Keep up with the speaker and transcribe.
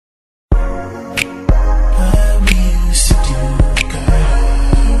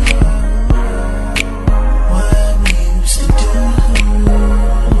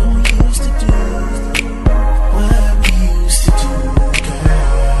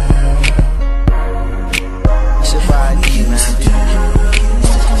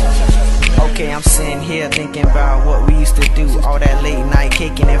thinking about what we used to do. All that late night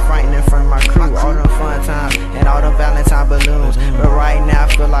kicking and fighting in front of my crew. All them fun times and all them Valentine balloons. But right now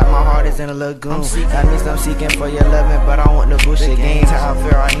I feel like my heart is in a lagoon. That means I'm seeking for your loving, but I want the bullshit games. How I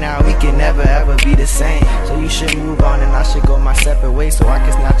feel right now, we can never ever be the same. So you should move on and I should go my separate way, so I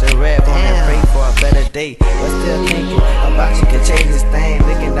can snatch a red bone and pray for a better day. But still thinking about you can change this thing.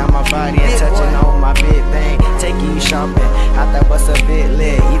 Looking down my body and touching on my big thing. Taking you shopping, I thought was a bit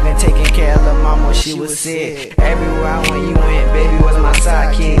lit. Even taking care of little mama when she was sick. Everywhere I went you went, baby was my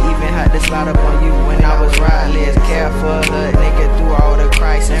sidekick. Even had to slide up on you when I was riding. Care for a hood nigga through all the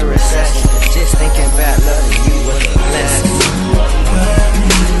crisis and recession. Just thinking back, loving you was a blessing.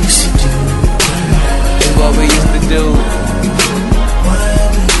 What we used to do.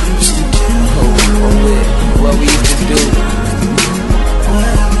 What we used to do.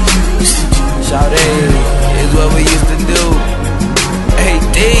 Shout is what we used to do. Hey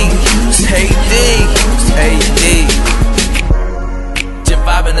D, hey D, hey D. Just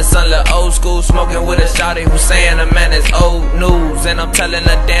vibing the sun, look old school, smoking with a shawty who's saying the man is old news. And I'm telling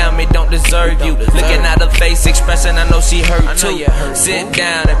her damn, it don't deserve you. Looking at her face expressing, I know she hurt too. Sit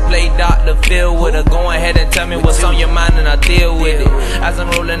down and play Dr. Phil with her. Go ahead and tell me what's on your mind and I'll deal with it. As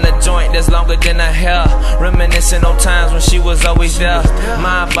I'm rolling a joint that's longer than her hair, reminiscing on times when she was always there.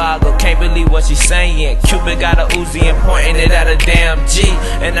 Mind boggle, can't believe what she's saying. Cupid got a Uzi and pointing it at a damn G.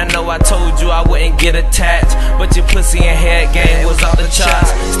 And I know I told you I wouldn't get attached, but your pussy and head game was off the charts.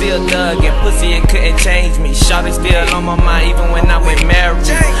 Still thuggin', pussy, it couldn't change me. Shawty still on my mind even when I went married.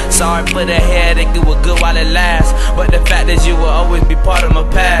 Sorry for the headache, it was good while it lasts, but the fact is you will always be part of my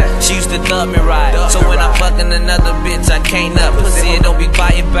past. She used to thug me right, so when I'm fucking another bitch I can't up. Pussy, it don't be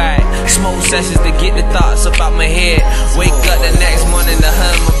biting back. Smoke sessions to get the thoughts up out my head. Wake up the next morning to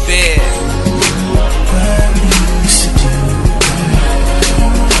her in my bed.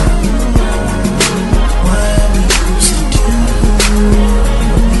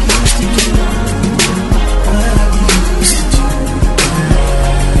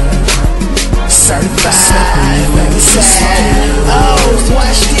 Oh,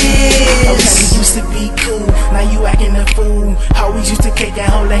 watch this. Okay, we used to be cool, now you acting a fool. Always used to kick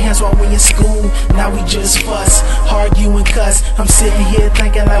and hold their hands while we in school. Now we just fuss, argue and cuss. I'm sitting here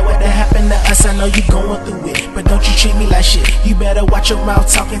thinking like what that happened to us. I know you going through it, but don't you treat me like shit. You better watch your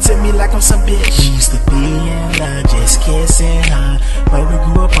mouth talking to me like I'm some bitch. We used to be in love, just kissing her, but we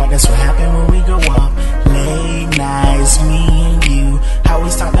grew apart, that's what happened when we grew up. Late nights, me and you,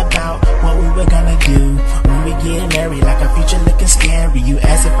 always talk